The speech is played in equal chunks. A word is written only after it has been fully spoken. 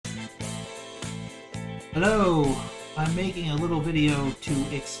Hello! I'm making a little video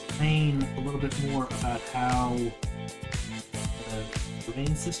to explain a little bit more about how the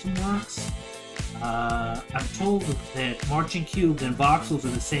terrain system works. I'm told that marching cubes and voxels are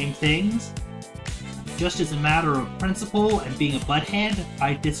the same things. Just as a matter of principle and being a butthead,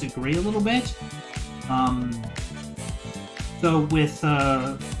 I disagree a little bit. So with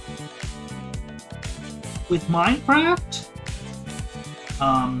Minecraft,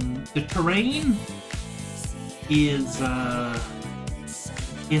 the terrain is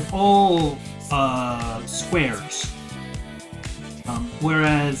all squares,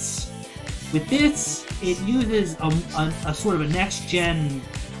 whereas with this it uses a sort of a next-gen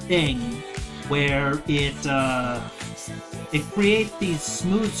thing where it creates these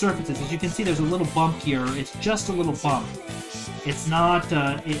smooth surfaces. As you can see, there's a little bump here. It's just a little bump. It's not,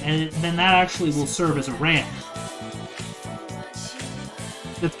 and then that actually will serve as a ramp.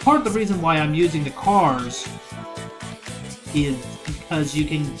 That's part of the reason why I'm using the cars, is because you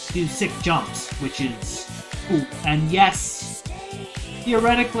can do sick jumps, which is cool. And yes,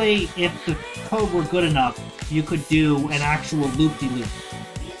 theoretically, if the code were good enough, you could do an actual loop-de-loop.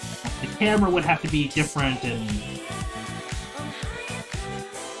 The camera would have to be different,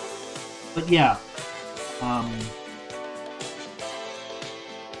 but yeah.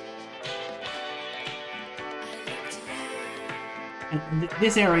 And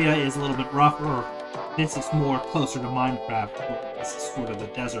this area is a little bit rougher. This is more closer to Minecraft. This is sort of the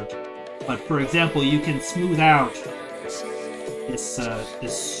desert. But for example, you can smooth out this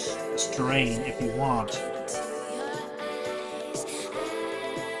terrain if you want.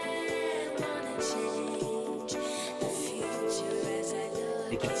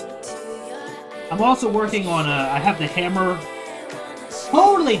 I'm also working on I have the hammer.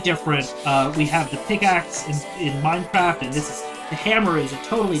 Totally different. We have the pickaxe in Minecraft, and the hammer is a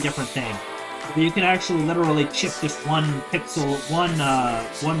totally different thing. Where you can actually literally chip just one pixel,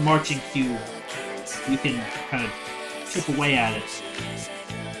 one marching cube. You can kind of chip away at it.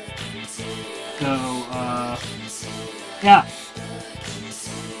 So, yeah.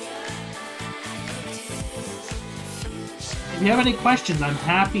 If you have any questions, I'm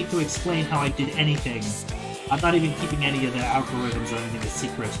happy to explain how I did anything. I'm not even keeping any of the algorithms or anything a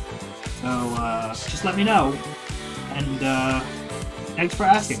secret. So, just let me know. And, thanks for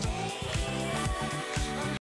asking.